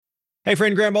Hey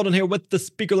friend, Grant Baldwin here with the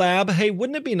Speaker Lab. Hey,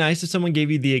 wouldn't it be nice if someone gave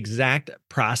you the exact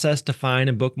process to find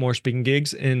and book more speaking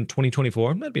gigs in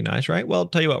 2024? That'd be nice, right? Well, I'll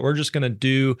tell you what, we're just going to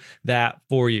do that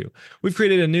for you. We've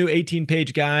created a new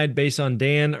 18-page guide based on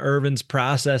Dan Irvin's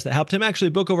process that helped him actually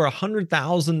book over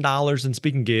 $100,000 in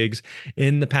speaking gigs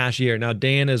in the past year. Now,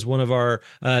 Dan is one of our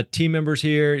team members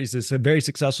here. He's a very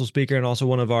successful speaker and also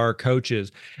one of our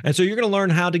coaches. And so you're going to learn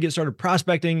how to get started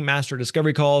prospecting, master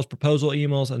discovery calls, proposal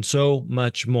emails, and so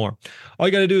much more. All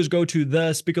you got to do is go to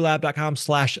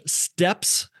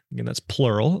thespeakerlab.com/steps. Again, that's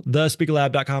plural,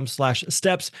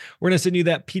 thespeakerlab.com/steps. We're going to send you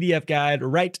that PDF guide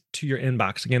right to your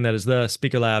inbox. Again, that is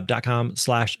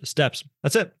thespeakerlab.com/steps.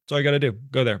 That's it. That's all you got to do.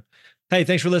 Go there. Hey,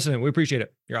 thanks for listening. We appreciate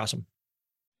it. You're awesome.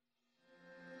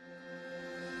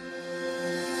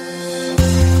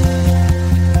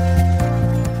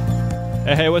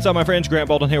 Hey, what's up, my friends? Grant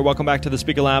Baldwin here. Welcome back to the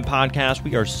Speaker Lab podcast.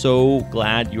 We are so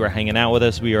glad you are hanging out with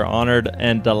us. We are honored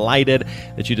and delighted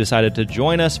that you decided to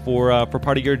join us for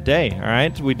part of your day, all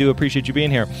right? We do appreciate you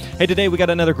being here. Hey, today we got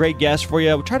another great guest for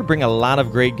you. We try to bring a lot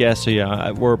of great guests to you.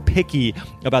 We're picky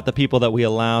about the people that we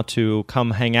allow to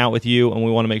come hang out with you, and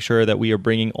we want to make sure that we are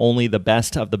bringing only the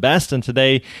best of the best, and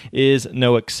today is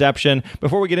no exception.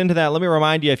 Before we get into that, let me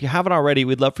remind you, if you haven't already,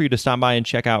 we'd love for you to stop by and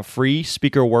check out Free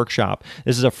Speaker Workshop.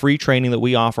 This is a free training that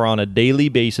we offer on a daily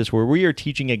basis where we are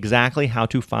teaching exactly how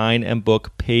to find and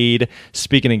book paid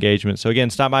speaking engagements. So again,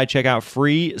 stop by, check out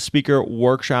Free Speaker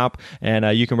Workshop, and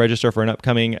you can register for an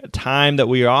upcoming time that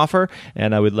we offer,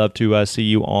 and I would love to see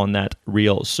you on that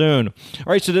real soon.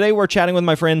 All right, so today we're chatting with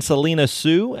my friend Selena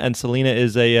Soo, and Selena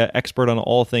is a expert on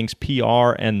all things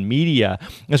PR and media.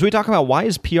 As we talk about why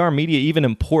is PR media even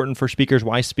important for speakers,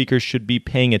 why speakers should be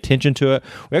paying attention to it,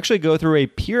 we actually go through a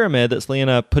pyramid that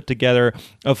Selena put together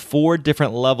of 4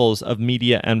 different levels of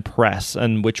media and press,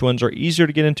 and which ones are easier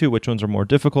to get into, which ones are more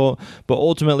difficult. But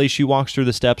ultimately, she walks through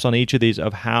the steps on each of these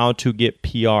of how to get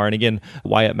PR, and again,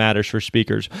 why it matters for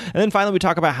speakers. And then finally, we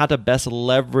talk about how to best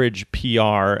leverage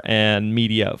PR and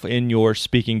media in your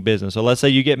speaking business. So let's say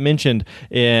you get mentioned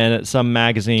in some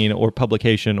magazine or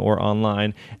publication or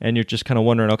online, and you're just kind of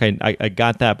wondering, okay, I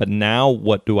got that, but now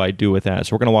what do I do with that?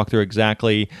 So we're going to walk through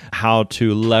exactly how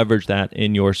to leverage that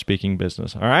in your speaking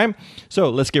business. All right? So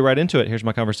let's get right into it. Here's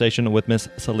my conversation with Miss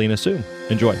Selena Soo.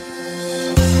 Enjoy.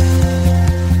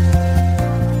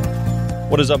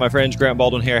 What is up, my friends? Grant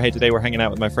Baldwin here. Hey, today we're hanging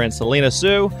out with my friend Selena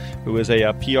Soo, who is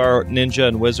a PR ninja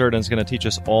and wizard and is going to teach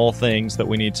us all things that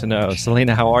we need to know.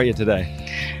 Selena, how are you today?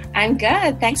 I'm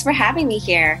good. Thanks for having me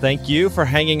here. Thank you for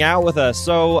hanging out with us.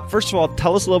 So first of all,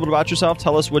 tell us a little bit about yourself.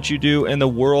 Tell us what you do in the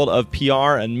world of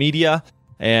PR and media,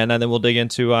 and then we'll dig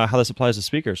into how this applies to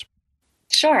speakers.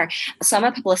 Sure. So I'm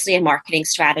a publicity and marketing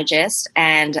strategist,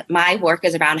 and my work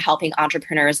is around helping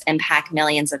entrepreneurs impact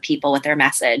millions of people with their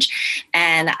message.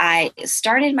 And I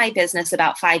started my business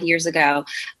about 5 years ago,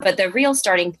 but the real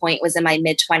starting point was in my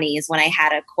mid-20s when I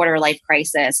had a quarter life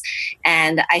crisis.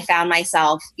 And I found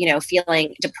myself,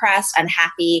 feeling depressed,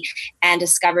 unhappy, and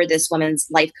discovered this women's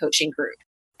life coaching group.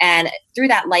 And through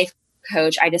that life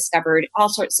coach, I discovered all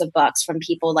sorts of books from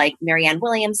people like Marianne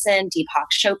Williamson,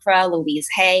 Deepak Chopra, Louise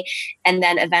Hay, and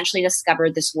then eventually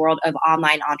discovered this world of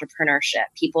online entrepreneurship,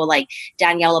 people like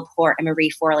Danielle Laporte and Marie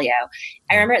Forleo.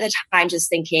 I remember at the time just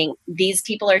thinking, these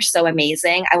people are so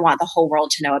amazing. I want the whole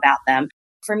world to know about them.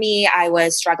 For me, I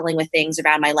was struggling with things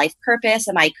around my life purpose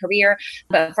and my career,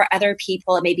 but for other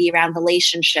people, it may be around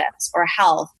relationships or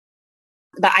health.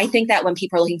 But I think that when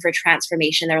people are looking for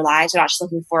transformation in their lives, they're not just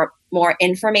looking for more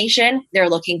information, they're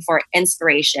looking for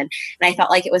inspiration. And I felt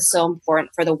like it was so important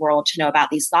for the world to know about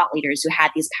these thought leaders who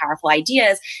had these powerful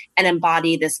ideas and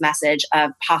embody this message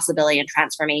of possibility and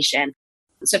transformation.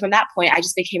 So from that point, I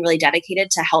just became really dedicated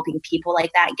to helping people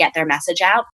like that get their message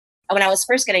out. And when I was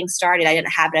first getting started, I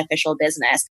didn't have an official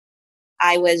business.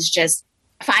 I was just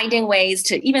finding ways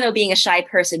to, even though being a shy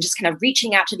person, just kind of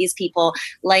reaching out to these people,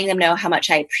 letting them know how much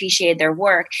I appreciated their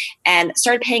work, and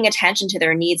started paying attention to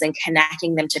their needs and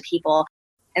connecting them to people.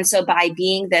 And so by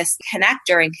being this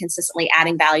connector and consistently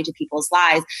adding value to people's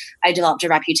lives, I developed a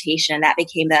reputation, and that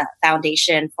became the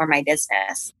foundation for my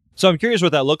business. So I'm curious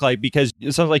what that looked like, because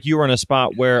it sounds like you were in a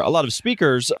spot where a lot of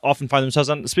speakers often find themselves,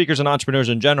 speakers and entrepreneurs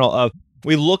in general, of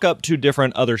we look up to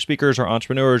different other speakers or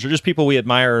entrepreneurs or just people we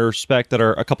admire or respect that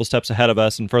are a couple steps ahead of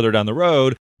us and further down the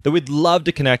road that we'd love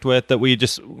to connect with, that we'd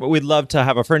love to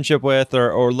have a friendship with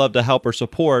or love to help or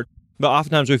support. But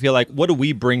oftentimes we feel like, what do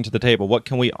we bring to the table? What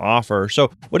can we offer?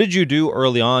 So what did you do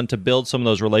early on to build some of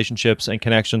those relationships and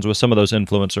connections with some of those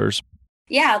influencers?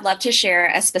 Yeah, I'd love to share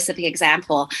a specific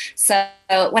example. So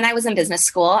when I was in business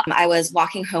school, I was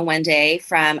walking home one day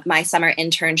from my summer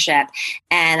internship,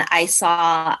 and I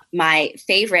saw my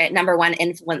favorite number one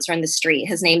influencer in the street.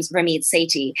 His name's Ramit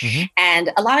Sethi. Mm-hmm.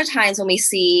 And a lot of times when we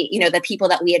see, the people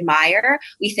that we admire,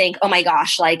 we think, oh my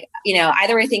gosh,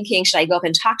 either we're thinking, should I go up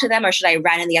and talk to them or should I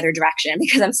run in the other direction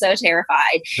because I'm so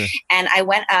terrified? Sure. And I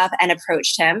went up and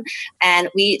approached him, and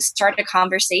we started a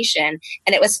conversation.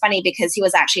 And it was funny because he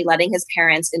was actually letting his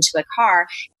parents into a car.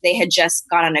 They had just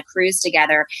gone on a cruise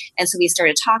together. And so we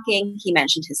started talking. He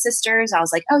mentioned his sisters. I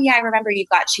was like, oh yeah, I remember you've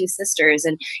got two sisters.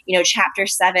 And, chapter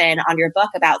 7 on your book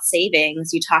about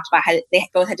savings, you talked about how they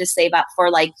both had to save up for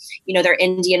their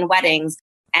Indian weddings.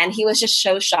 And he was just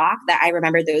so shocked that I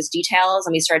remembered those details.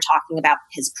 And we started talking about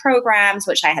his programs,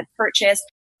 which I had purchased.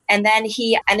 And then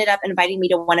he ended up inviting me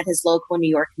to one of his local New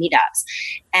York meetups.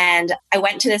 And I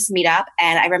went to this meetup,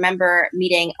 and I remember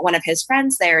meeting one of his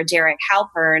friends there, Derek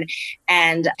Halpern.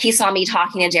 And he saw me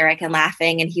talking to Derek and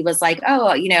laughing. And he was like,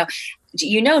 oh,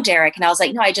 Derek? And I was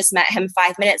like, no, I just met him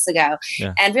 5 minutes ago.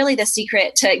 Yeah. And really the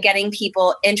secret to getting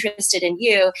people interested in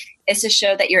you is to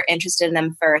show that you're interested in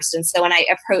them first. And so when I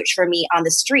approached for me on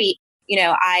the street,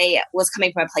 I was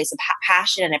coming from a place of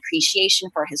passion and appreciation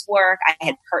for his work. I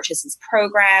had purchased his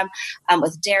program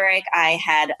with Derek. I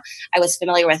was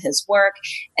familiar with his work.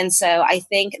 And so I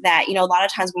think that, a lot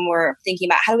of times when we're thinking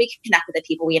about how do we connect with the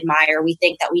people we admire, we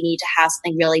think that we need to have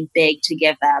something really big to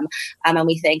give them. And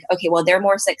we think, okay, well, they're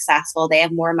more successful. They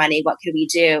have more money. What could we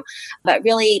do? But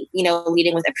really,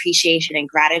 leading with appreciation and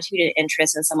gratitude and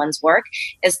interest in someone's work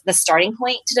is the starting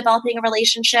point to developing a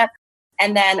relationship.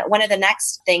 And then one of the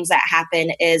next things that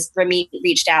happened is Ramit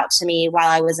reached out to me while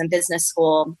I was in business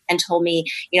school and told me,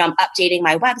 I'm updating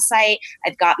my website.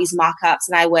 I've got these mock-ups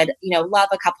and I would, love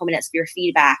a couple minutes of your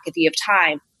feedback if you have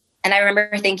time. And I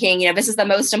remember thinking, this is the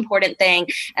most important thing.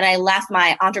 And I left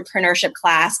my entrepreneurship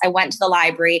class. I went to the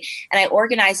library and I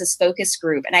organized this focus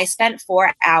group. And I spent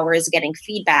 4 hours getting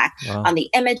feedback on the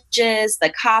images,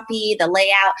 the copy, the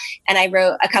layout. And I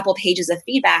wrote a couple pages of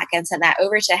feedback and sent that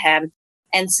over to him.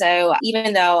 And so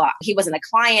even though he wasn't a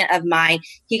client of mine,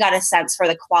 he got a sense for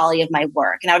the quality of my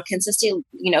work. And I would consistently,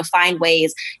 find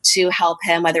ways to help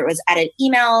him, whether it was edit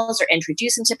emails or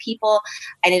introduce him to people.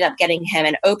 I ended up getting him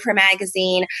an Oprah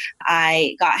magazine.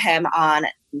 I got him on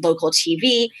local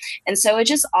TV. And so it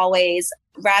just always,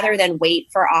 rather than wait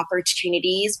for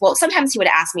opportunities, well, sometimes he would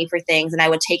ask me for things and I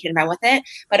would take it and run with it,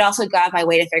 but also go out of my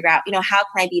way to figure out, how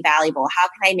can I be valuable? How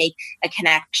can I make a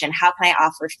connection? How can I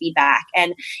offer feedback?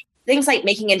 And things like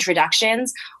making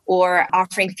introductions or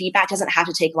offering feedback doesn't have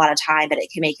to take a lot of time, but it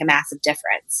can make a massive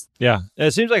difference. Yeah.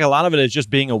 It seems like a lot of it is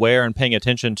just being aware and paying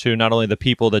attention to not only the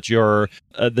people that you're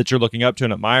looking up to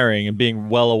and admiring and being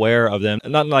well aware of them,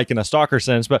 not like in a stalker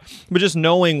sense, but just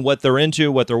knowing what they're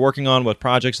into, what they're working on, what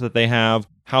projects that they have,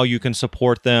 how you can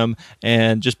support them,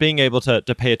 and just being able to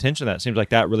pay attention to that. Seems like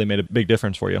that really made a big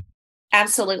difference for you.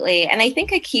 Absolutely. And I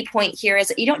think a key point here is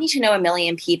that you don't need to know a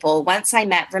million people. Once I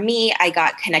met Remy, I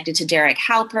got connected to Derek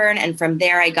Halpern, and from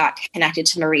there I got connected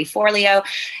to Marie Forleo.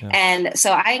 Yeah. And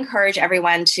so I encourage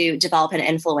everyone to develop an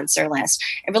influencer list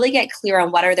and really get clear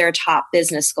on what are their top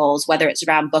business goals, whether it's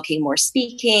around booking more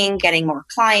speaking, getting more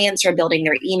clients, or building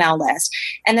their email list.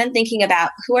 And then thinking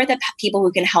about who are the people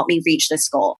who can help me reach this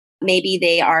goal. Maybe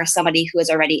they are somebody who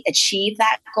has already achieved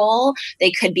that goal.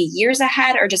 They could be years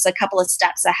ahead or just a couple of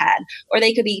steps ahead. Or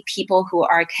they could be people who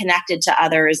are connected to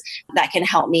others that can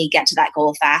help me get to that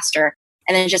goal faster.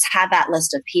 And then just have that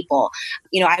list of people.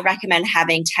 I recommend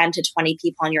having 10 to 20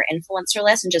 people on your influencer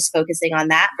list and just focusing on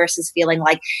that versus feeling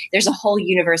like there's a whole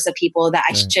universe of people that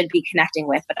I should be connecting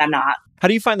with, but I'm not. How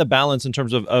do you find the balance in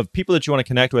terms of people that you want to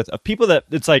connect with, of people that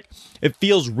it's like, it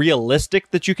feels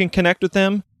realistic that you can connect with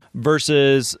them,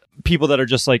 versus people that are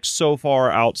just like so far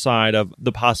outside of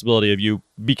the possibility of you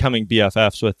becoming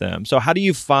BFFs with them? So how do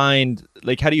you find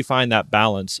that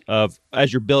balance of,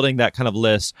 as you're building that kind of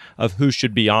list of who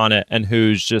should be on it and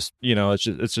who's just,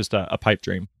 it's just a pipe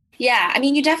dream? Yeah,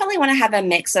 you definitely want to have a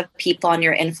mix of people on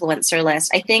your influencer list.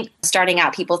 I think starting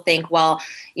out, people think, well,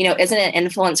 isn't an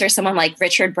influencer someone like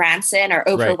Richard Branson or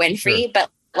Oprah Winfrey? Sure.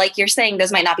 But like you're saying,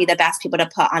 those might not be the best people to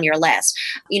put on your list.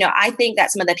 I think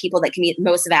that some of the people that can be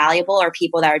most valuable are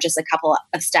people that are just a couple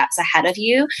of steps ahead of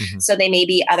you. Mm-hmm. So they may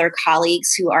be other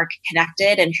colleagues who are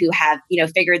connected and who have,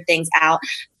 figured things out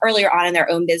earlier on in their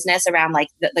own business around like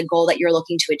the goal that you're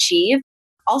looking to achieve.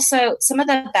 Also, some of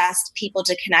the best people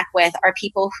to connect with are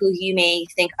people who you may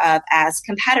think of as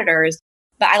competitors,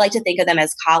 but I like to think of them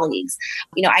as colleagues.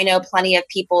 I know plenty of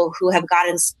people who have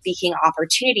gotten speaking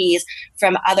opportunities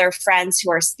from other friends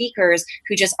who are speakers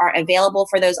who just aren't available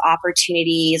for those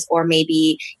opportunities, or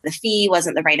maybe the fee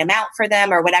wasn't the right amount for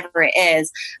them or whatever it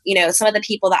is. Some of the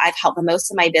people that I've helped the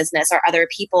most in my business are other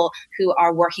people who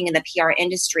are working in the PR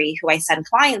industry who I send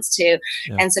clients to.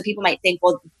 Yeah. And so people might think,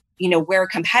 well, we're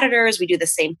competitors, we do the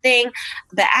same thing.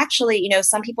 But actually,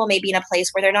 some people may be in a place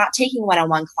where they're not taking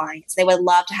one-on-one clients. They would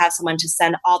love to have someone to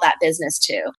send all that business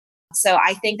to. So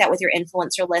I think that with your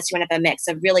influencer list, you want to have a mix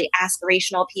of really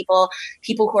aspirational people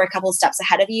who are a couple of steps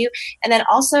ahead of you, and then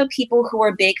also people who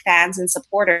are big fans and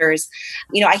supporters.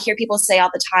 I hear people say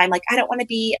all the time, like, I don't want to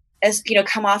be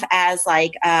come off as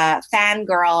like a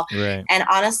fangirl. Right. And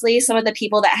honestly, some of the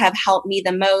people that have helped me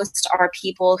the most are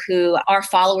people who are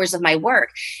followers of my work.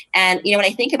 And, when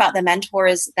I think about the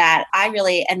mentors that I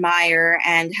really admire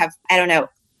and have,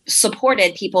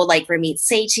 supported, people like Ramit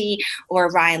Sethi or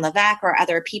Ryan Levesque or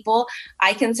other people,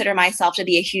 I consider myself to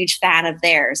be a huge fan of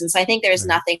theirs. And so I think there's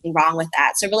nothing wrong with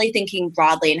that. So really thinking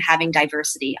broadly and having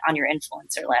diversity on your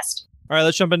influencer list. All right,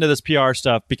 let's jump into this PR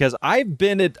stuff, because I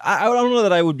don't know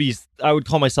that I would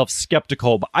call myself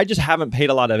skeptical, but I just haven't paid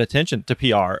a lot of attention to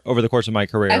PR over the course of my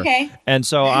career. Okay. And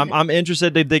so I'm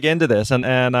interested to dig into this, and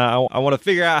I want to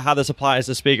figure out how this applies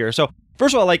to speakers. So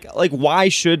first of all, like why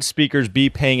should speakers be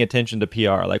paying attention to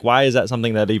PR? Like, why is that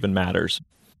something that even matters?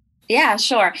 Yeah,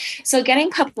 sure. So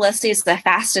getting publicity is the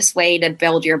fastest way to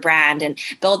build your brand and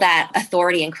build that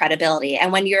authority and credibility.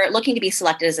 And when you're looking to be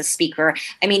selected as a speaker,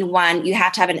 one, you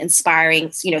have to have an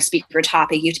inspiring, speaker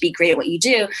topic. You have to be great at what you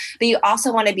do, but you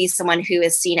also want to be someone who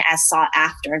is seen as sought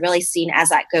after, really seen as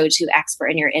that go-to expert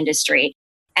in your industry.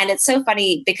 And it's so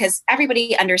funny because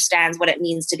everybody understands what it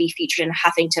means to be featured in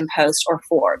Huffington Post or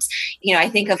Forbes. I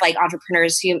think of like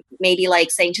entrepreneurs who may be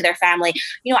like saying to their family,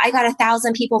 I got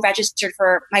 1,000 people registered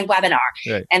for my webinar.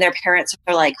 Right. And their parents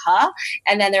are like, huh?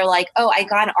 And then they're like, oh, I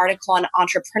got an article on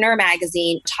Entrepreneur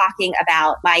Magazine talking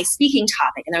about my speaking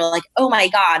topic. And they're like, oh my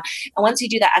God. And once you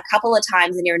do that a couple of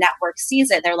times and your network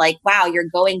sees it, they're like, wow, you're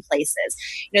going places.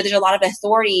 There's a lot of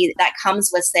authority that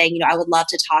comes with saying, I would love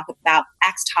to talk about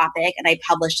X topic, and I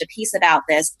published a piece about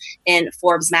this in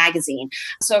Forbes magazine.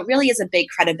 So it really is a big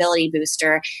credibility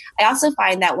booster. I also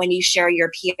find that when you share your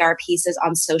PR pieces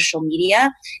on social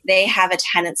media, they have a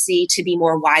tendency to be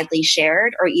more widely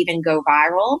shared or even go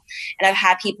viral. And I've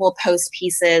had people post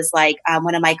pieces like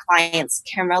one of my clients,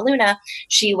 Camera Luna,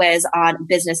 she was on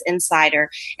Business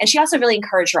Insider, and she also really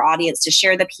encouraged her audience to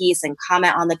share the piece and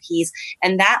comment on the piece.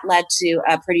 And that led to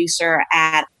a producer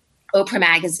at Oprah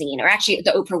Magazine, or actually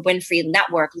the Oprah Winfrey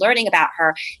Network, learning about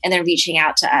her and then reaching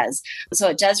out to us. So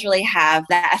it does really have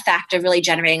that effect of really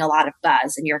generating a lot of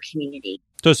buzz in your community.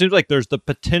 So it seems like there's the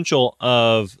potential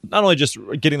of not only just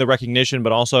getting the recognition,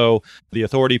 but also the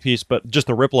authority piece, but just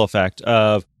the ripple effect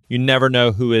of you never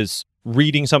know who is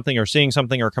reading something or seeing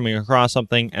something or coming across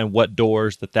something, and what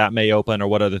doors that may open, or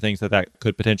what other things that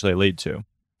could potentially lead to.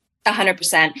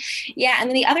 100%. Yeah. And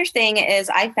then the other thing is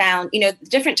I found,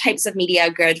 different types of media are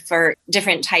good for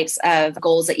different types of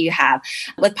goals that you have.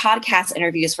 With podcast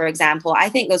interviews, for example, I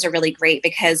think those are really great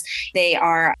because they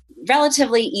are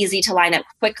relatively easy to line up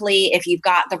quickly if you've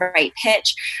got the right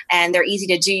pitch, and they're easy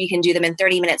to do. You can do them in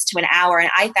 30 minutes to an hour. And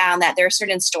I found that there are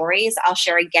certain stories I'll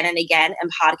share again and again in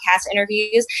podcast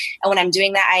interviews. And when I'm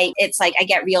doing that, it's like I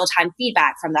get real-time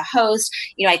feedback from the host.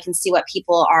 I can see what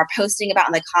people are posting about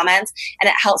in the comments, and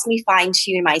it helps me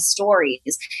fine-tune my stories.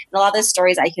 And a lot of the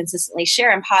stories I consistently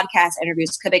share in podcast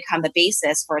interviews could become the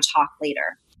basis for a talk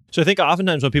later. So I think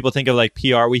oftentimes when people think of like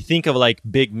PR, we think of like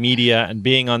big media and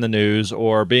being on the news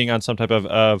or being on some type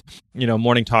of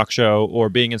morning talk show or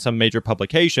being in some major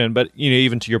publication. But,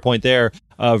 even to your point there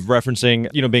of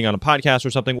referencing, being on a podcast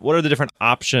or something, what are the different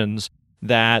options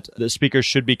that the speakers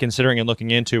should be considering and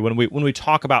looking into when we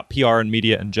talk about PR and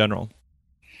media in general?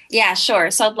 Yeah,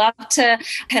 sure. So I'd love to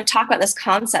kind of talk about this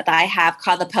concept that I have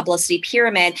called the publicity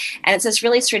pyramid. And it's this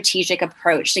really strategic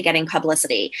approach to getting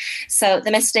publicity. So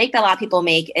the mistake that a lot of people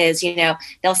make is,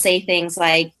 they'll say things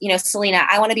like, Selena,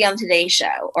 I want to be on Today's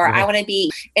Show, or I want to be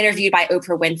interviewed by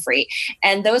Oprah Winfrey.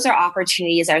 And those are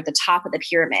opportunities that are at the top of the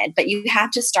pyramid, but you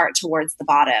have to start towards the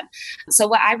bottom. So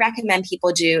what I recommend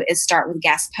people do is start with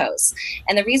guest posts.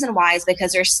 And the reason why is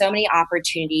because there's so many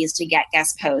opportunities to get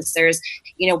guest posts. There's,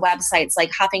 websites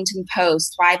like Huffington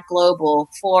Post, Thrive Global,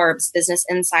 Forbes, Business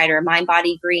Insider, Mind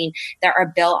Body Green that are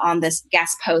built on this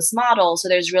guest post model. So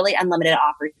there's really unlimited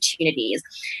opportunities.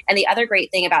 And the other great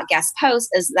thing about guest posts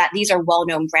is that these are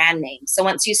well-known brand names. So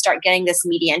once you start getting this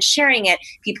media and sharing it,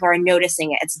 people are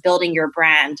noticing it. It's building your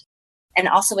brand. And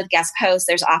also with guest posts,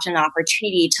 there's often an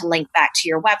opportunity to link back to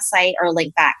your website or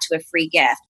link back to a free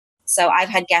gift. So I've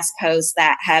had guest posts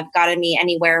that have gotten me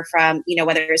anywhere from,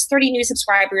 whether it's 30 new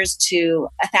subscribers to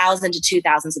 1,000 to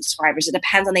 2,000 subscribers. It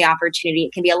depends on the opportunity.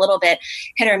 It can be a little bit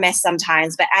hit or miss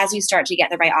sometimes, but as you start to get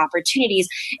the right opportunities,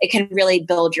 it can really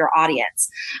build your audience.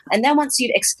 And then once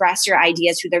you've expressed your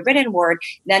ideas through the written word,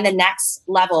 then the next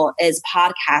level is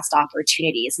podcast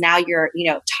opportunities. Now you're,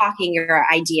 talking your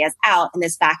ideas out in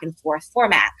this back and forth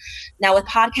format. Now with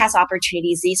podcast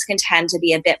opportunities, these can tend to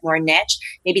be a bit more niche.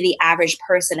 Maybe the average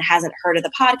person hasn't heard of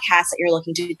the podcast that you're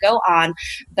looking to go on,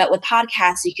 but with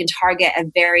podcasts, you can target a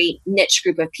very niche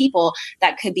group of people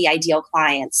that could be ideal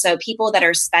clients. So people that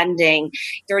are spending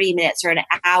 30 minutes or an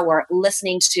hour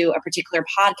listening to a particular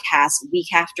podcast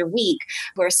week after week,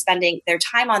 who are spending their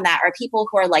time on that, are people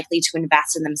who are likely to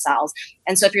invest in themselves.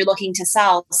 And so if you're looking to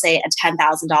sell, say, a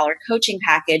 $10,000 coaching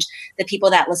package, the people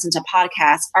that listen to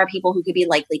podcasts are people who could be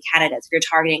likely candidates if you're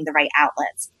targeting the right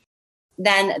outlets.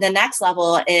 Then the next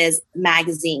level is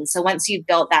magazines. So once you've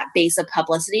built that base of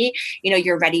publicity,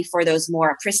 you're ready for those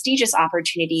more prestigious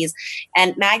opportunities.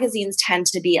 And magazines tend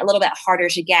to be a little bit harder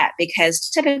to get because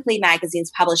typically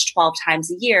magazines publish 12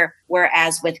 times a year,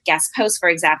 whereas with guest posts, for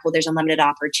example, there's unlimited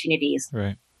opportunities.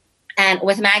 Right. And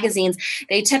with magazines,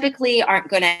 they typically aren't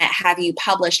going to have you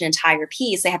publish an entire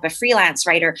piece. They have a freelance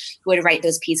writer who would write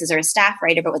those pieces or a staff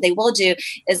writer. But what they will do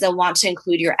is they'll want to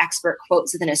include your expert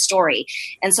quotes within a story.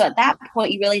 And so at that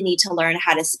point, you really need to learn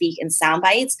how to speak in sound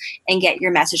bites and get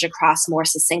your message across more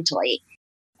succinctly.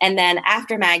 And then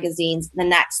after magazines, the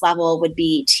next level would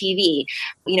be TV,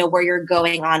 where you're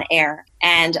going on air.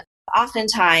 And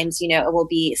oftentimes, it will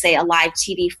be, say, a live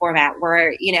TV format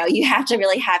where, you have to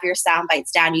really have your sound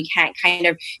bites down. You can't kind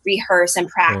of rehearse and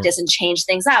practice and change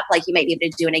things up like you might be able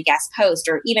to do in a guest post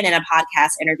or even in a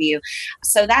podcast interview.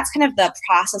 So that's kind of the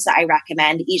process that I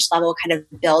recommend. Each level kind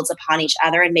of builds upon each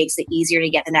other and makes it easier to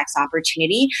get the next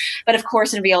opportunity. But of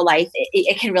course, in real life,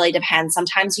 it can really depend.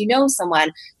 Sometimes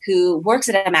someone who works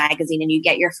at a magazine and you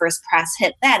get your first press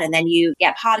hit then, and then you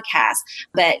get podcasts.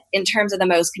 But in terms of the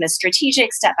most kind of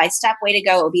strategic step-by-step way to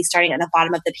go, it will be starting at the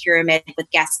bottom of the pyramid with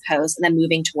guest posts and then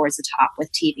moving towards the top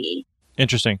with TV.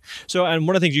 Interesting. So, and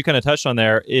one of the things you kind of touched on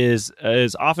there is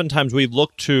oftentimes we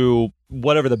look to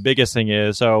whatever the biggest thing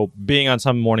is. So being on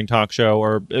some morning talk show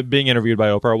or being interviewed by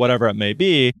Oprah or whatever it may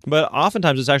be. But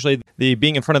oftentimes it's actually the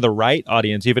being in front of the right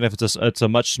audience, even if it's a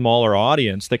much smaller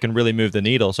audience, that can really move the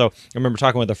needle. So I remember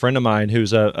talking with a friend of mine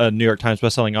who's a New York Times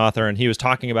bestselling author, and he was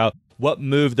talking about what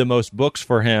moved the most books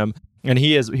for him. And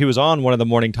he was on one of the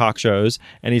morning talk shows,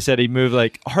 and he said he moved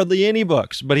like hardly any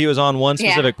books, but he was on one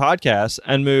specific podcast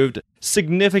and moved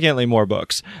significantly more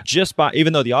books just by,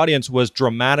 even though the audience was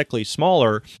dramatically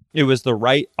smaller, it was the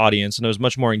right audience, and it was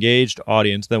much more engaged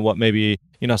audience than what maybe,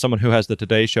 someone who has the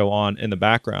Today Show on in the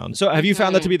background. So have you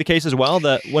found that to be the case as well,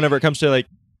 that whenever it comes to like,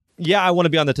 yeah, I want to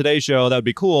be on the Today Show, that would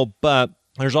be cool, but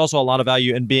there's also a lot of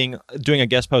value in doing a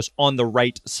guest post on the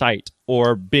right site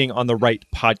or being on the right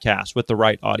podcast with the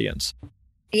right audience?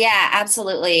 Yeah,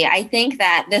 absolutely. I think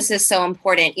that this is so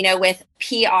important. With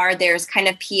PR, there's kind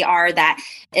of PR that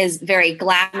is very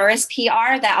glamorous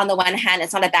PR that on the one hand,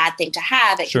 it's not a bad thing to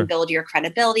have. It can build your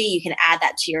credibility. You can add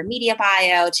that to your media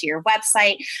bio, to your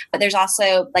website. But there's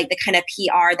also like the kind of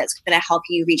PR that's going to help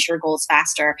you reach your goals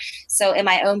faster. So in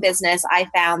my own business, I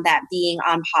found that being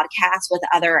on podcasts with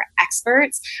other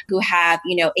experts who have,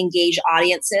 engaged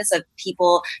audiences of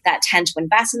people that tend to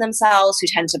invest in themselves, who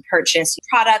tend to purchase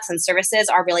products and services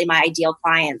are really my ideal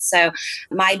clients. So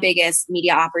my biggest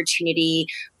media opportunity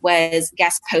was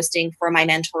guest posting for my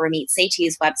mentor Ramit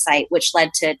Sethi's website, which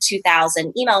led to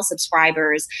 2,000 email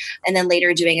subscribers, and then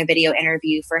later doing a video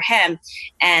interview for him.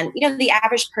 And, the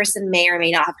average person may or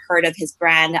may not have heard of his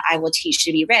brand, I Will Teach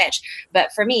You to Be Rich.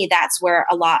 But for me, that's where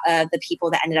a lot of the people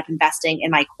that ended up investing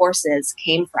in my courses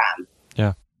came from.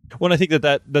 Yeah. Well, I think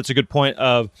that's a good point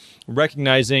of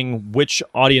recognizing which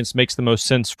audience makes the most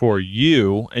sense for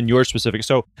you and your specific.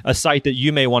 So a site that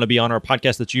you may want to be on or a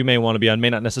podcast that you may want to be on may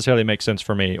not necessarily make sense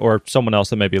for me or someone else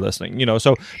that may be listening,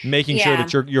 So making sure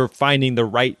that you're finding the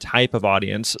right type of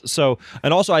audience. So,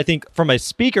 and also I think from a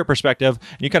speaker perspective,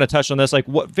 you kind of touched on this, like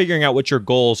figuring out what your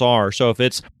goals are. So if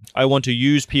it's, I want to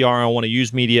use PR, I want to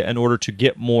use media in order to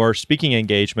get more speaking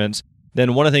engagements,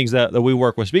 then one of the things that we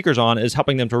work with speakers on is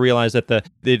helping them to realize that the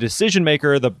decision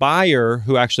maker, the buyer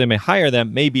who actually may hire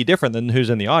them may be different than who's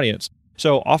in the audience.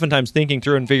 So oftentimes thinking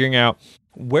through and figuring out,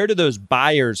 where do those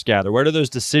buyers gather? Where do those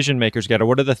decision makers gather?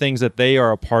 What are the things that they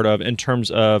are a part of in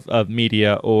terms of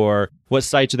media, or what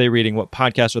sites are they reading? What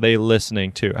podcasts are they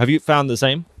listening to? Have you found the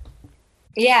same?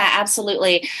 Yeah,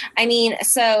 absolutely. I mean,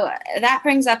 so that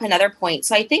brings up another point.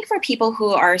 So I think for people who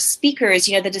are speakers,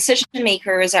 the decision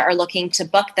makers that are looking to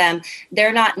book them,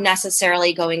 they're not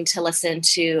necessarily going to listen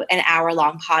to an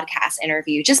hour-long podcast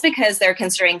interview just because they're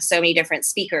considering so many different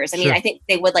speakers. I mean, Sure. I think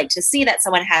they would like to see that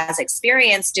someone has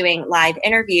experience doing live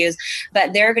interviews,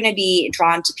 but they're going to be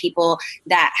drawn to people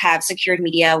that have secured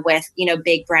media with,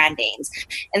 big brand names.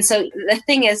 And so the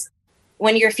thing is,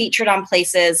 when you're featured on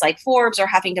places like Forbes or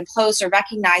Huffington Post or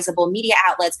recognizable media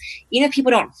outlets, even if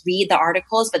people don't read the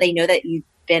articles, but they know that you've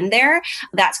been there,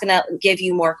 that's going to give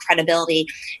you more credibility.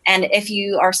 And if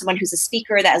you are someone who's a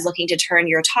speaker that is looking to turn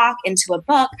your talk into a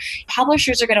book,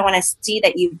 publishers are going to want to see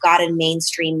that you've got in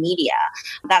mainstream media.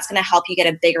 That's going to help you get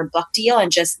a bigger book deal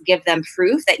and just give them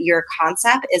proof that your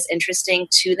concept is interesting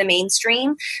to the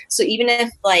mainstream. So even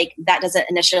if that doesn't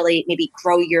initially maybe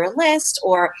grow your list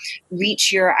or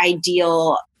reach your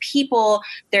ideal people,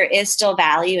 there is still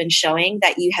value in showing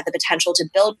that you have the potential to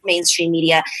build mainstream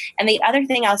media. And the other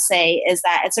thing I'll say is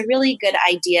that it's a really good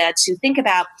idea to think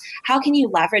about how can you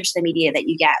leverage the media that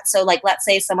you get. So let's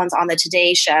say someone's on the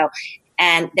Today Show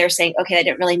and they're saying, okay, that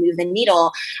didn't really move the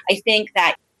needle.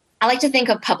 I like to think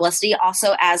of publicity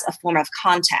also as a form of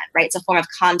content, right? It's a form of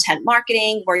content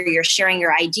marketing where you're sharing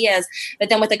your ideas. But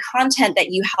then with the content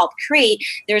that you help create,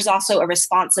 there's also a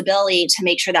responsibility to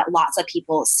make sure that lots of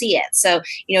people see it. So,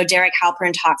 Derek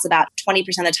Halpern talks about 20%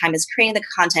 of the time is creating the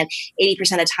content,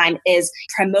 80% of the time is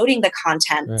promoting the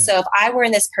content. Right. So if I were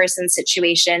in this person's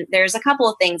situation, there's a couple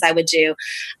of things I would do.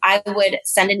 I would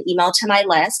send an email to my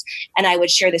list and I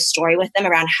would share the story with them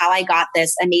around how I got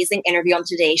this amazing interview on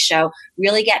Today's Show,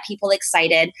 really get people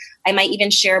excited. I might even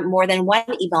share more than one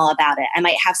email about it. I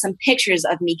might have some pictures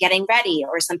of me getting ready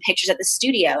or some pictures at the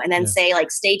studio and then say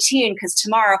stay tuned because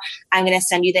tomorrow I'm going to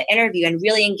send you the interview and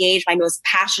really engage my most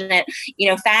passionate,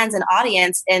 fans and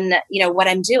audience in, what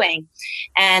I'm doing.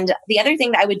 And the other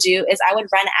thing that I would do is I would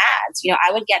run ads.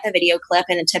 I would get the video clip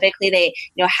and typically they,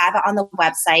 have it on the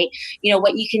website.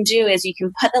 What you can do is you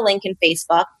can put the link in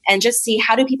Facebook and just see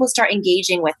how do people start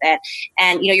engaging with it.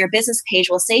 And, your business page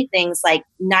will say things like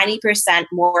 90%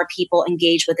 more people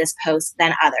engage with this post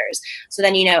than others. So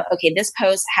then, okay, this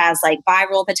post has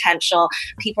viral potential.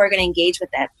 People are going to engage with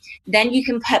it. Then you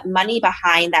can put money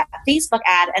behind that Facebook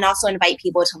ad and also invite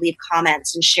people to leave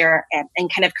comments and share it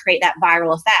and kind of create that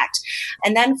viral effect.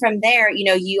 And then from there,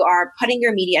 you are putting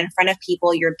your media in front of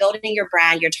people, you're building your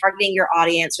brand, you're targeting your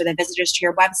audience or the visitors to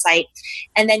your website.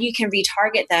 And then you can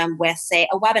retarget them with, say,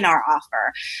 a webinar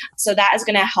offer. So that is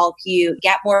going to help you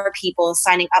get more people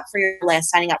signing up for your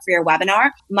list, signing up for your webinar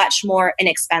much more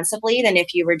inexpensively than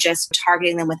if you were just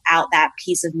targeting them without that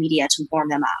piece of media to warm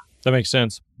them up. That makes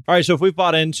sense. All right. So if we've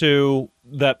bought into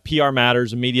that PR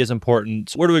matters and media is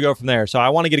important, where do we go from there? So I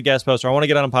want to get a guest post, or I want to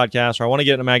get on a podcast, or I want to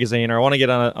get in a magazine, or I want to get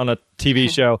on a TV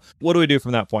show. What do we do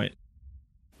from that point?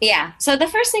 Yeah. So the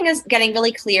first thing is getting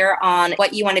really clear on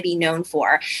what you want to be known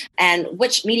for and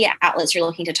which media outlets you're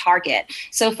looking to target.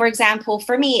 So for example,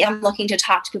 for me, I'm looking to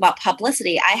talk to people about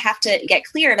publicity. I have to get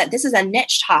clear that this is a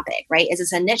niche topic, right? Is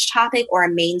this a niche topic or a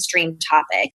mainstream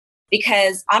topic?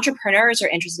 Because entrepreneurs are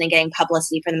interested in getting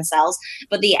publicity for themselves,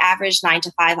 but the average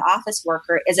 9-to-5 office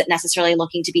worker isn't necessarily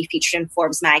looking to be featured in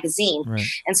Forbes magazine. Right.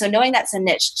 And so knowing that's a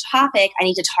niche topic, I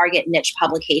need to target niche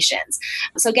publications.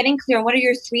 So getting clear on what are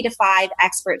your 3 to 5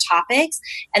 expert topics,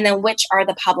 and then which are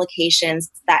the publications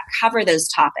that cover those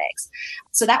topics.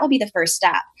 So that would be the first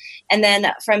step. And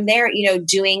then from there,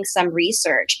 doing some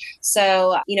research.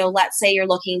 So, let's say you're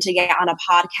looking to get on a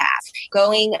podcast,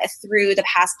 going through the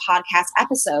past podcast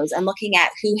episodes and looking at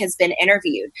who has been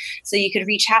interviewed. So you could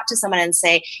reach out to someone and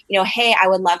say, hey, I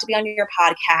would love to be on your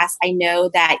podcast. I know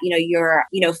that, your,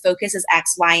 focus is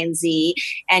X, Y, and Z,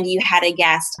 and you had a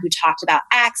guest who talked about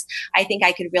X. I think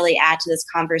I could really add to this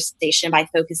conversation by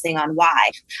focusing on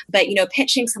Y. But,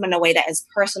 pitching someone in a way that is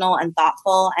personal and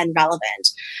thoughtful and relevant.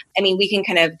 I mean, we can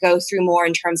kind of go through more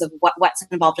in terms of what's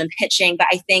involved in pitching, but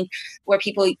I think where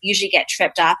people usually get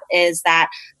tripped up is that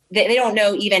they don't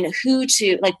know even who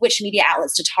to, which media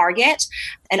outlets to target.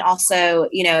 And also,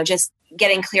 just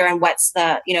getting clear on what's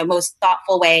the, most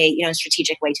thoughtful way,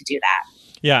 strategic way to do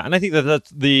that. Yeah, and I think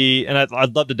that's and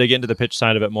I'd love to dig into the pitch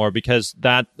side of it more because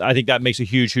I think that makes a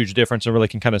huge, huge difference and really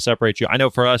can kind of separate you. I know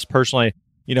for us personally,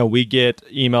 we get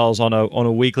emails on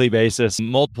a weekly basis,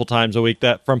 multiple times a week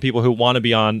from people who want to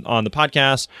be on the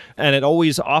podcast. And it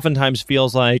oftentimes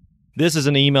feels like this is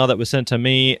an email that was sent to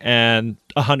me and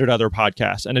 100 other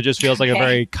podcasts. And it just feels like a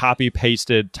very copy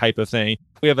pasted type of thing.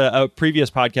 We have a previous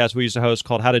podcast we used to host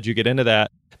called How Did You Get Into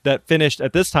That finished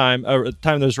at this time, or the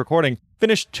time of this recording,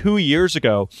 finished 2 years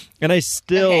ago, and I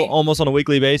still almost on a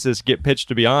weekly basis get pitched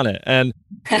to be on it. And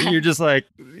you're just like,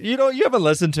 you haven't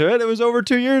listened to it. It was over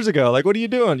 2 years ago. Like, what are you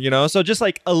doing? So just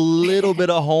like a little bit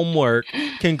of homework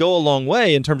can go a long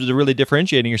way in terms of really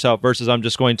differentiating yourself versus I'm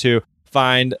just going to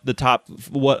find the top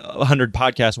 100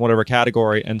 podcasts in whatever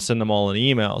category and send them all an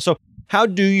email. So how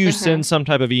do you send some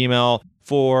type of email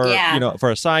for, for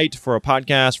a site, for a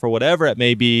podcast, for whatever it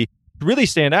may be, really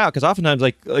stand out? Because oftentimes,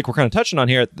 like we're kind of touching on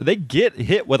here, they get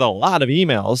hit with a lot of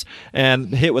emails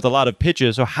and hit with a lot of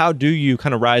pitches. So how do you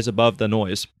kind of rise above the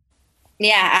noise?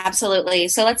 Yeah, absolutely.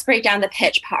 So let's break down the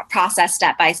pitch process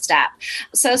step by step.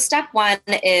 So step one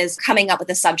is coming up with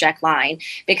a subject line,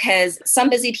 because some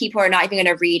busy people are not even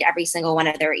going to read every single one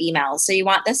of their emails. So you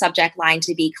want the subject line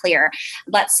to be clear.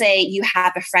 Let's say you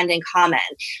have a friend in common.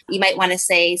 You might want to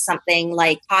say something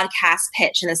like podcast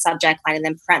pitch in the subject line, and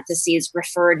then parentheses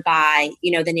referred by,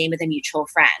 the name of the mutual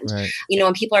friend. Right.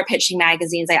 When people are pitching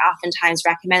magazines, I oftentimes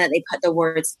recommend that they put the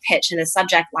words pitch in the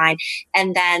subject line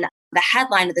and then the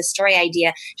headline of the story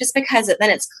idea, just because then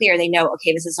it's clear they know,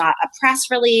 okay, this is not a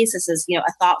press release. This is,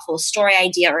 a thoughtful story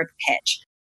idea or a pitch.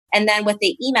 And then with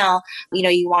the email,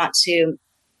 you want to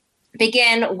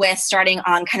begin with starting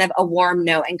on kind of a warm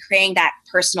note and creating that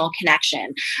personal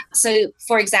connection. So,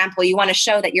 for example, you want to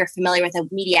show that you're familiar with a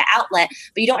media outlet,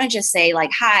 but you don't want to just say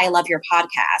like, hi, I love your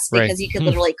podcast, because you could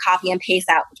literally copy and paste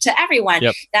that to everyone.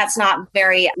 Yep. That's not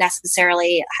very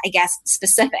necessarily, I guess,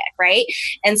 specific, right?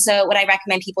 And so what I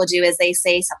recommend people do is they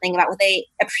say something about what they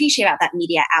appreciate about that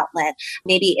media outlet.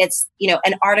 Maybe it's,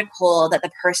 an article that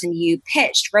the person you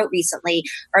pitched wrote recently,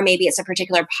 or maybe it's a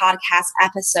particular podcast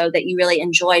episode that you really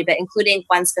enjoyed, but including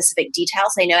one specific detail.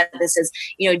 So they know that this is,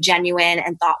 genuine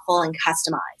and thoughtful and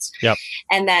customized. Yep.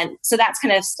 And then, so that's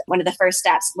kind of one of the first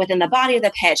steps within the body of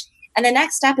the pitch. And the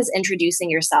next step is introducing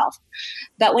yourself.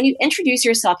 But when you introduce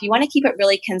yourself, you want to keep it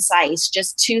really concise,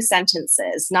 just 2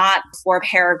 sentences, not 4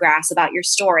 paragraphs about your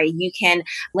story. You can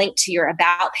link to your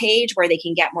about page where they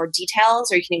can get more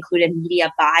details, or you can include a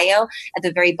media bio at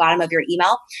the very bottom of your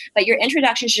email. But your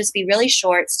introduction should just be really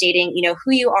short, stating,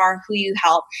 who you are, who you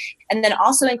help, and then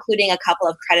also including a couple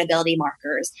of credibility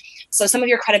markers. So some of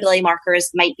your credibility markers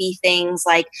might be things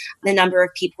like the number of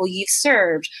people you've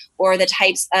served, or the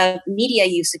types of media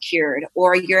you've secured,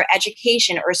 or your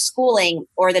education or schooling,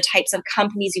 or the types of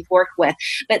companies you've worked with,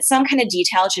 but some kind of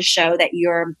detail to show that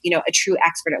you're, a true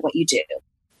expert at what you do.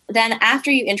 Then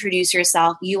after you introduce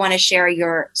yourself, you want to share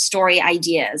your story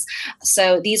ideas.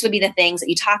 So these would be the things that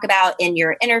you talk about in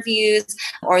your interviews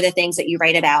or the things that you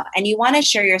write about. And you want to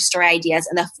share your story ideas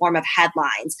in the form of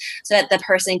headlines so that the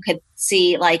person could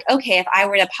see like, okay, if I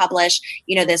were to publish,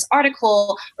 this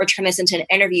article or turn this into an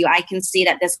interview, I can see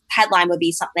that this headline would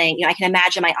be something, I can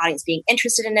imagine my audience being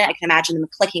interested in it. I can imagine them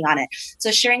clicking on it.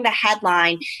 So sharing the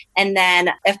headline, and then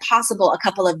if possible, a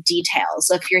couple of details.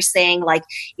 So if you're saying like,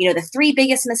 the 3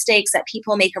 biggest mistakes that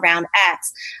people make around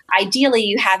X, ideally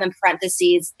you have in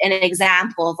parentheses an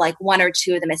example of like 1 or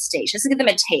 2 of the mistakes, just to give them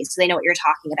a taste so they know what you're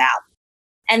talking about.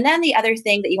 And then the other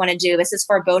thing that you want to do, this is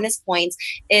for bonus points,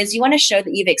 is you want to show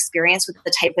that you've experienced with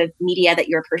the type of media that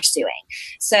you're pursuing.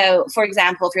 So, for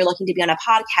example, if you're looking to be on a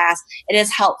podcast, it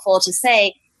is helpful to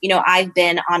say, I've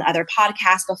been on other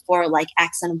podcasts before, like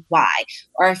X and Y.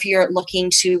 Or if you're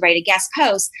looking to write a guest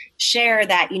post, share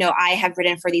that, I have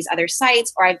written for these other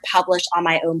sites, or I've published on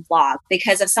my own blog.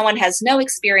 Because if someone has no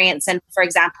experience and, for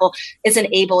example,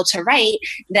 isn't able to write,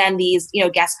 then these,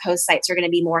 guest post sites are going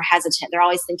to be more hesitant. They're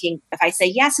always thinking, if I say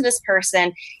yes to this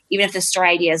person, even if the story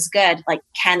idea is good, like,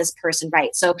 can this person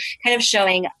write? So kind of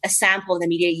showing a sample of the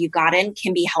media you've gotten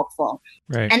can be helpful.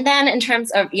 Right. And then in terms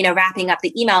of, wrapping up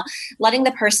the email, letting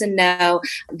the person know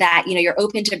that, you're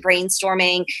open to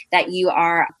brainstorming, that you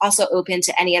are also open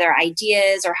to any other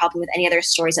ideas or helping with any other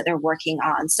stories that they're working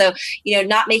on. So,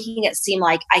 not making it seem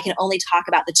like I can only talk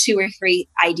about the 2 or 3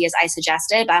 ideas I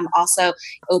suggested, but I'm also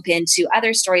open to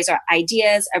other stories or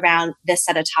ideas around this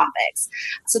set of topics.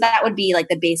 So that would be like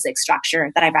the basic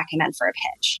structure that I recommend for a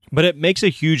pitch. But it makes a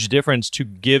huge difference to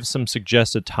give some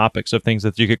suggested topics of things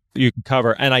that you could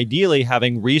cover, and ideally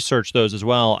having researched those as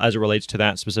well as it relates to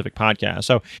that specific podcast.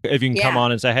 So if you can come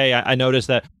on and say, hey, I noticed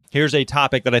that here's a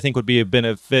topic that I think would be a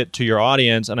benefit to your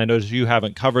audience, and I noticed you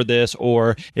haven't covered this,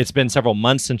 or it's been several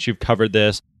months since you've covered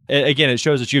this. Again, it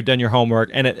shows that you've done your homework,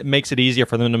 and it makes it easier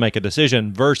for them to make a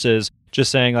decision versus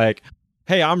just saying like,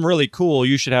 hey, I'm really cool,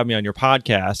 you should have me on your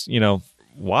podcast.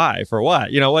 Why? For what?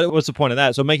 What's the point of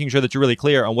that? So making sure that you're really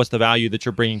clear on what's the value that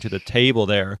you're bringing to the table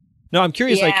there. Now, I'm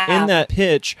curious, like in that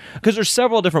pitch, because there's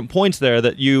several different points there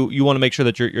that you want to make sure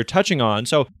that you're touching on.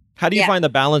 So how do you find the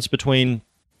balance between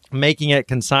making it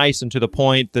concise and to the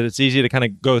point that it's easy to kind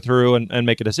of go through and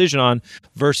make a decision on,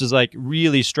 versus like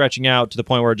really stretching out to the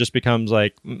point where it just becomes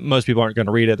like most people aren't going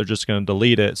to read it, they're just going to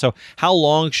delete it. So how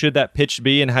long should that pitch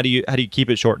be, and how do you keep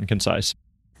it short and concise?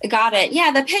 Got it.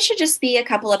 Yeah, the pitch should just be a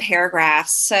couple of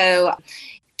paragraphs. So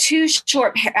two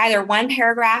short, either one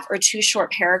paragraph or two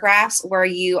short paragraphs where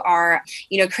you are,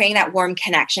 creating that warm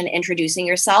connection, introducing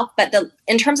yourself. But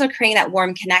in terms of creating that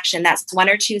warm connection, that's one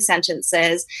or two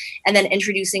sentences. And then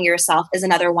introducing yourself is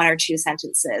another one or two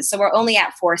sentences. So we're only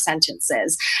at 4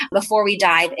 sentences before we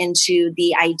dive into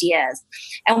the ideas.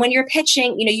 And when you're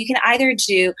pitching, you can either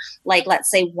do like, let's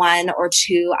say 1 or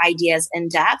 2 ideas in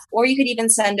depth, or you could even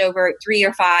send over 3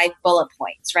 or 5 bullet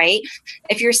points, right?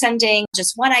 If you're sending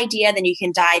just one idea, then you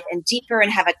can dive in deeper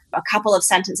and have a couple of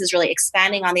sentences really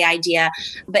expanding on the idea.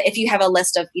 But if you have a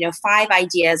list of 5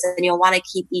 ideas, then you'll want to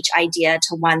keep each idea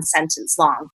to 1 sentence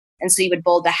long. And so you would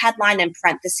bold the headline in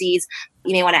parentheses.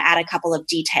 You may want to add a couple of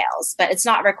details, but it's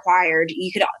not required.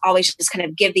 You could always just kind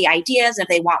of give the ideas. And if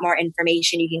they want more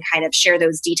information, you can kind of share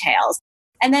those details.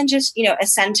 And then just, a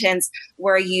sentence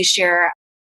where you share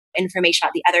information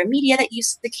about the other media that you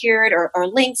secured, or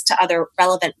links to other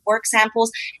relevant work samples,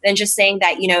 then just saying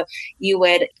that, you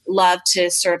would love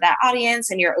to serve that audience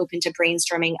and you're open to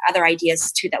brainstorming other ideas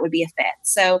too that would be a fit.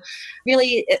 So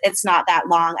really, it's not that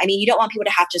long. I mean, you don't want people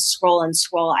to have to scroll and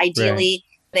scroll. Ideally,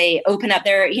 they open up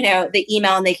their, the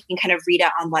email and they can kind of read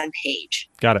it on one page.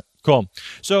 Got it. Cool.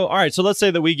 So, all right. So let's say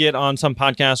that we get on some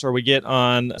podcast or we get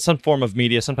on some form of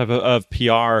media, some type of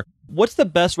PR. What's the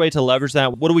best way to leverage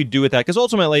that? What do we do with that? Because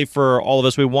ultimately, for all of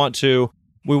us, we want it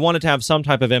to have some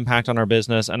type of impact on our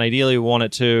business. And ideally, we want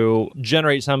it to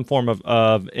generate some form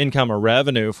of income or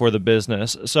revenue for the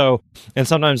business. So, and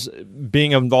sometimes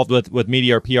being involved with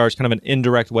media or PR is kind of an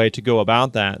indirect way to go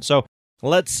about that. So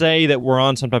let's say that we're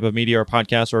on some type of media or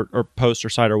podcast or post or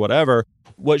site or whatever.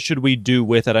 What should we do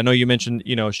with it? I know you mentioned,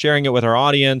 sharing it with our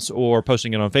audience or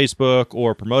posting it on Facebook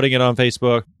or promoting it on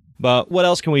Facebook, but what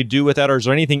else can we do with that? Or is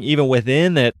there anything even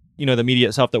within it, the media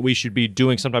itself, that we should be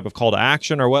doing some type of call to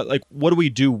action, or what do we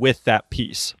do with that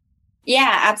piece?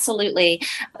 Yeah, absolutely.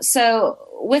 So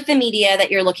with the media that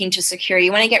you're looking to secure,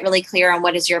 you want to get really clear on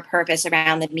what is your purpose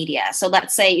around the media. So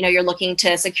let's say, you're looking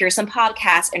to secure some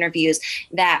podcast interviews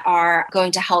that are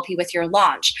going to help you with your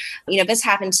launch. This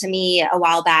happened to me a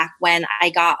while back when I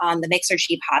got on the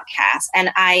Mixergy podcast,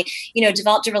 and I,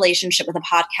 developed a relationship with a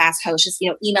podcast host, just,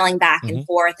 emailing back and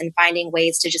forth and finding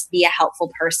ways to just be a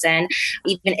helpful person,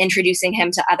 even introducing him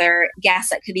to other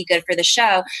guests that could be good for the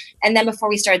show. And then before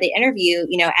we started the interview,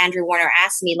 Andrew Warner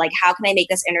asked me, like, how can I make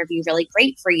this interview really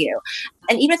great for you?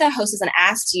 And even if the host doesn't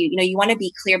ask you, you want to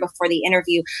be clear before the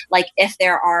interview, like if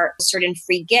there are certain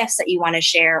free gifts that you want to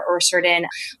share or certain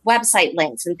website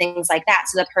links and things like that,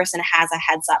 so the person has a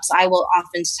heads up. So I will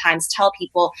oftentimes tell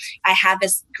people, I have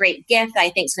this great gift that I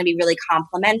think is going to be really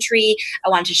complimentary. I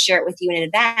want to share it with you in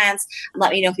advance.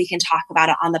 Let me know if we can talk about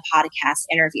it on the podcast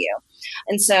interview.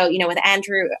 And so, with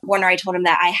Andrew Warner, I told him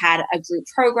that I had a group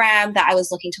program that I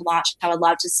was looking to launch. I would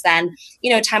love to spend,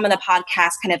 time on the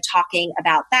podcast kind of talking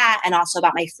about that and also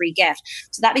about my free gift.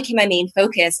 So that became my main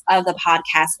focus of the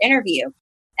podcast interview.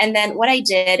 And then what I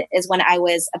did is when I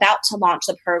was about to launch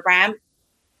the program,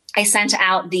 I sent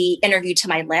out the interview to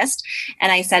my list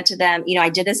and I said to them, I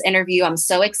did this interview. I'm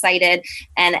so excited.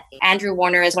 And Andrew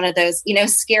Warner is one of those,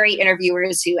 scary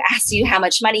interviewers who asks you how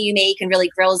much money you make and really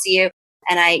grills you.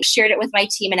 And I shared it with my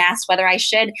team and asked whether I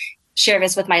should share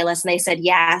this with my list. And they said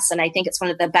yes. And I think it's one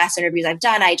of the best interviews I've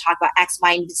done. I talk about X,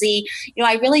 Y, and Z.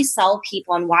 I really sell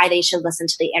people on why they should listen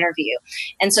to the interview.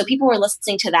 And so people were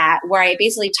listening to that, where I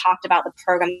basically talked about the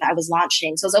program that I was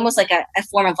launching. So it was almost like a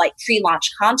form of like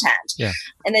pre-launch content. Yeah.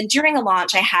 And then during the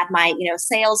launch, I had my,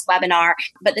 sales webinar.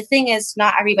 But the thing is,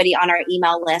 not everybody on our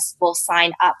email list will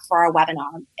sign up for our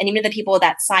webinar. And even the people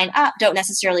that sign up don't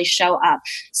necessarily show up.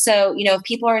 So, if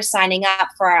people are signing up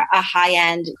for a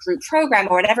high-end group program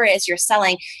or whatever it is you're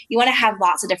selling, you want to have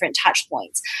lots of different touch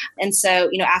points. And so,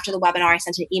 after the webinar, I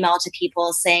sent an email to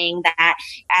people saying that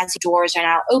as doors are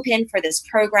now open for this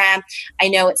program, I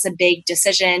know it's a big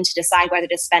decision to decide whether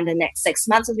to spend the next 6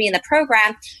 months with me in the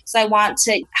program. So I want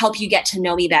to help you get to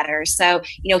know me better. So,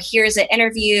 here's an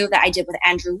interview that I did with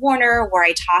Andrew Warner where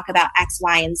I talk about X,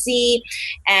 Y, and Z.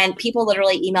 And people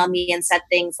literally emailed me and said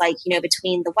things like,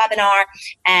 between the webinar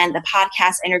and the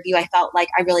podcast interview, I felt like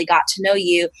I really got to know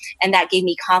you. And that gave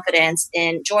me confidence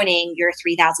in joining your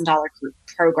 $3,000 group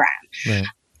program. Right.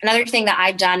 Another thing that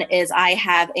I've done is I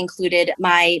have included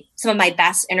some of my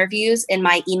best interviews in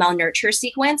my email nurture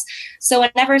sequence. So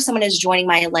whenever someone is joining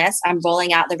my list, I'm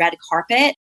rolling out the red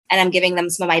carpet and I'm giving them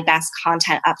some of my best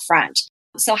content up front.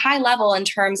 So high level in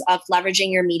terms of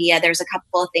leveraging your media, there's a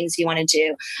couple of things you want to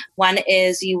do. One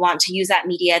is you want to use that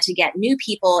media to get new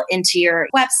people into your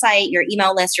website, your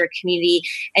email list, your community.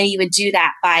 And you would do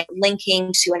that by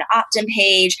linking to an opt-in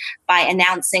page, by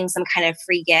announcing some kind of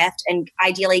free gift, and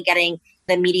ideally getting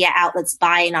the media outlets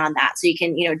buy-in on that. So you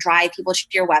can, drive people to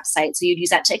your website. So you'd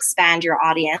use that to expand your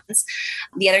audience.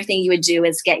 The other thing you would do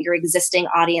is get your existing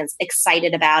audience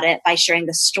excited about it by sharing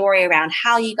the story around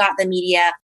how you got the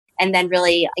media, and then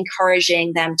really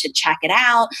encouraging them to check it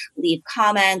out, leave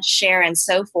comments, share, and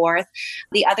so forth.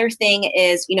 The other thing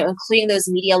is, including those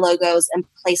media logos in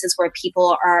places where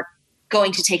people are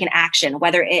going to take an action,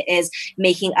 whether it is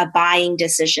making a buying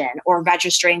decision or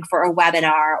registering for a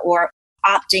webinar or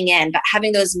opting in, but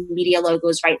having those media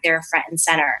logos right there front and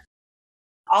center.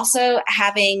 Also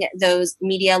having those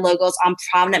media logos on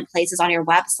prominent places on your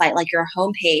website, like your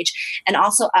homepage, and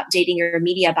also updating your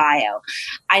media bio.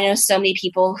 I know so many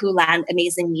people who land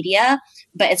amazing media,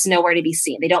 but it's nowhere to be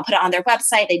seen. They don't put it on their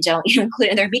website. They don't include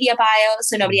it in their media bio,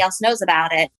 so nobody else knows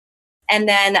about it. And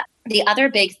then the other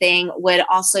big thing would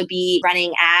also be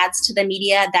running ads to the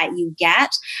media that you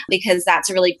get, because that's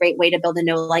a really great way to build a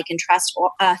know, like, and trust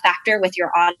factor with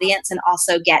your audience and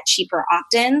also get cheaper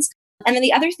opt-ins. And then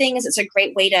the other thing is it's a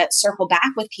great way to circle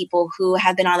back with people who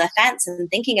have been on the fence and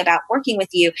thinking about working with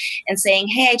you and saying,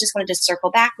 hey, I just wanted to circle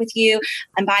back with you.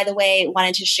 And by the way,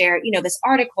 wanted to share, this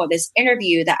article, this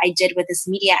interview that I did with this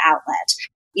media outlet.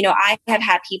 I have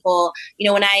had people,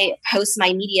 when I post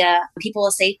my media, people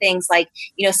will say things like,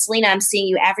 Selena, I'm seeing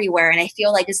you everywhere. And I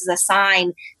feel like this is a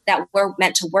sign that we're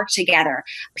meant to work together.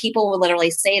 People will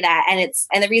literally say that. And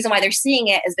the reason why they're seeing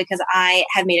it is because I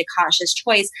have made a conscious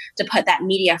choice to put that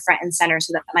media front and center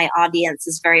so that my audience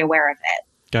is very aware of it.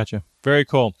 Gotcha. Very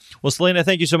cool. Well, Selena,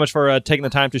 thank you so much for taking the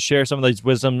time to share some of these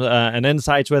wisdom and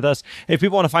insights with us. Hey, if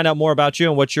people want to find out more about you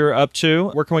and what you're up to,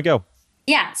 where can we go?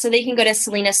 Yeah, so they can go to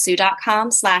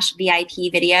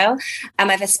selenasoo.com/VIP video.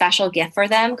 I have a special gift for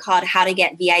them called How to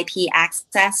Get VIP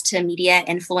Access to Media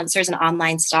Influencers and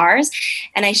Online Stars.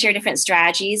 And I share different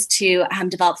strategies to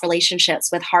develop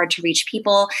relationships with hard to reach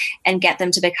people and get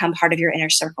them to become part of your inner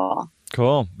circle.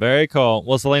 Cool. Very cool.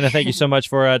 Well, Selena, thank you so much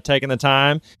for taking the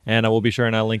time. And we'll be sure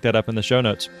and I'll link that up in the show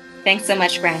notes. Thanks so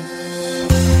much, Brian.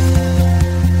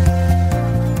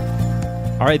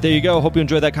 All right, there you go. Hope you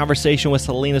enjoyed that conversation with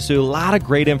Selena Soo. A lot of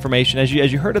great information. As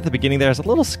you heard at the beginning there, I was a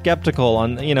little skeptical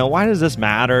on, why does this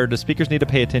matter? Do speakers need to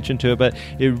pay attention to it? But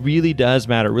it really does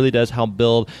matter. It really does help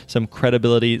build some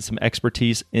credibility, some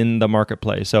expertise in the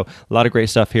marketplace. So a lot of great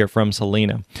stuff here from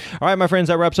Selena. All right, my friends,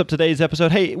 that wraps up today's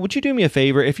episode. Hey, would you do me a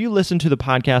favor? If you listen to the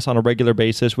podcast on a regular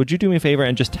basis, would you do me a favor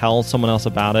and just tell someone else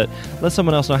about it? Let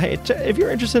someone else know, hey, if you're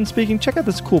interested in speaking, check out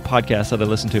this cool podcast that I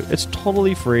listen to. It's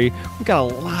totally free. We've got a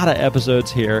lot of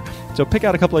episodes here. So pick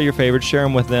out a couple of your favorites, share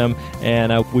them with them,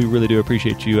 and we really do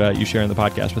appreciate you sharing the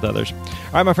podcast with others.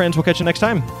 All right, my friends, we'll catch you next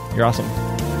time. You're awesome.